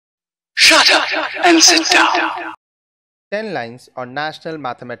Shut up and sit down. 10 lines on National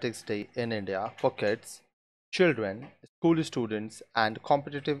Mathematics Day in India for kids, children, school students, and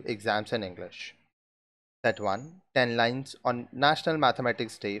competitive exams in English. Set 1 10 lines on National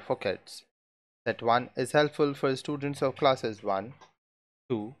Mathematics Day for kids. Set 1 is helpful for students of classes 1,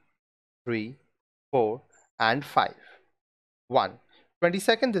 2, 3, 4, and 5. 1.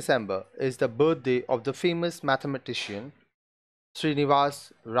 22nd December is the birthday of the famous mathematician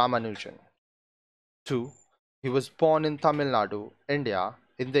Srinivas Ramanujan. 2. He was born in Tamil Nadu, India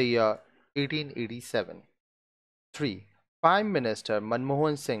in the year 1887. 3. Prime Minister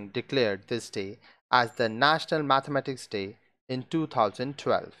Manmohan Singh declared this day as the National Mathematics Day in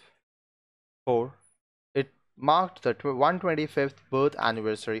 2012. 4. It marked the 125th birth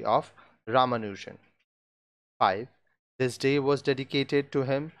anniversary of Ramanujan. 5. This day was dedicated to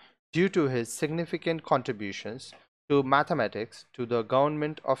him due to his significant contributions to mathematics to the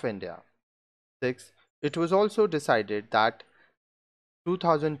Government of India. 6. It was also decided that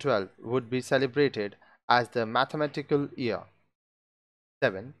 2012 would be celebrated as the mathematical year.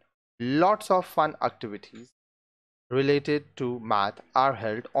 7. Lots of fun activities related to math are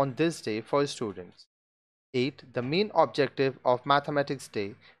held on this day for students. 8. The main objective of Mathematics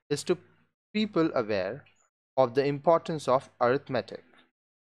Day is to people aware of the importance of arithmetic.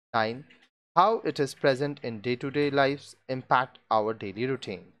 9. How it is present in day-to-day lives impact our daily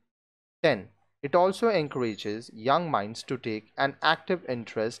routine. 10. It also encourages young minds to take an active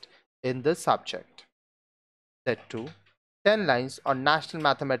interest in the subject. Set 2. 10 lines on National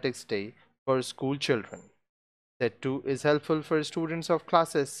Mathematics Day for school children. Set 2 is helpful for students of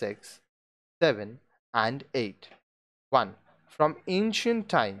classes 6, 7, and 8. 1. From ancient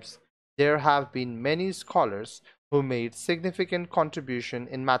times, there have been many scholars who made significant contribution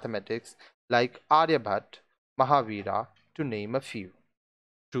in mathematics like Aryabhat, Mahavira, to name a few.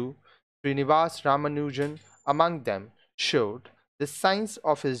 2. Srinivas Ramanujan among them showed the signs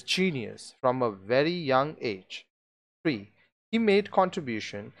of his genius from a very young age. 3. He made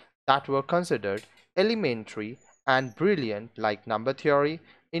contributions that were considered elementary and brilliant like number theory,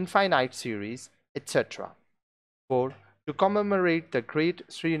 infinite series, etc. 4. To commemorate the great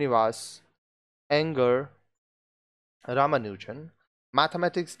Srinivas Iyengar Ramanujan,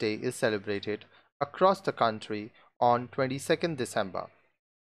 Mathematics Day is celebrated across the country on 22nd December.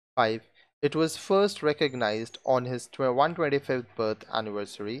 5. It was first recognized on his 125th birth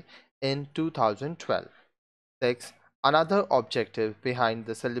anniversary in 2012. 6. Another objective behind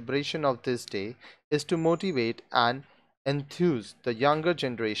the celebration of this day is to motivate and enthuse the younger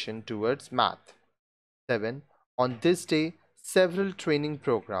generation towards math. 7. On this day, several training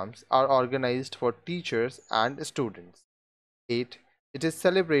programs are organized for teachers and students. 8. It is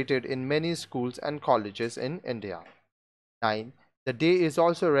celebrated in many schools and colleges in India. 9. The day is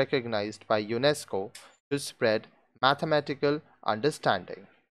also recognized by UNESCO to spread mathematical understanding.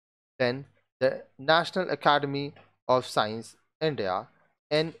 10. The National Academy of Science India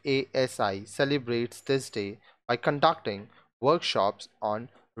 (NASI) celebrates this day by conducting workshops on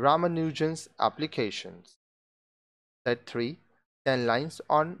Ramanujan's applications. Set 3. 10 lines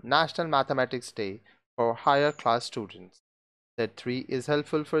on National Mathematics Day for higher class students. Set 3 is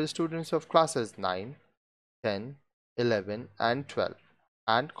helpful for students of classes 9, 10, 11, and 12,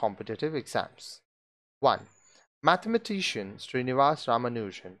 and competitive exams. 1. Mathematician Srinivas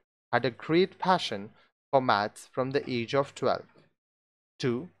Ramanujan had a great passion for maths from the age of 12.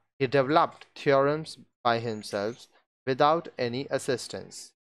 2. He developed theorems by himself without any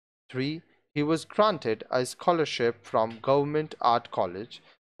assistance. 3. He was granted a scholarship from Government Art College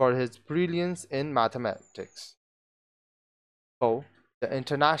for his brilliance in mathematics. 4. The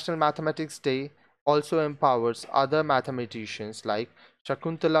International Mathematics Day also empowers other mathematicians like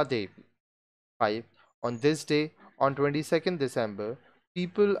Shakuntala Devi. 5. On this day, on 22nd December,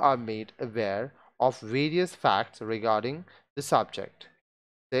 people are made aware of various facts regarding the subject.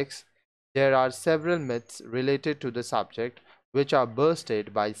 6. There are several myths related to the subject which are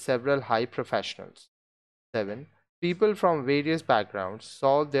bursted by several high professionals. 7. People from various backgrounds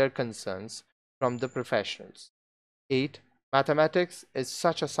solve their concerns from the professionals. 8. Mathematics is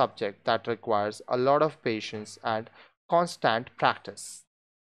such a subject that requires a lot of patience and constant practice.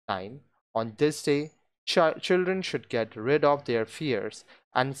 9. On this day, children should get rid of their fears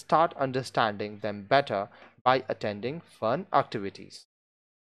and start understanding them better by attending fun activities.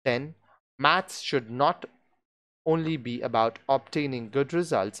 10. Maths should not only be about obtaining good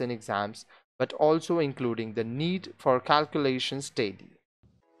results in exams but also including the need for calculations daily.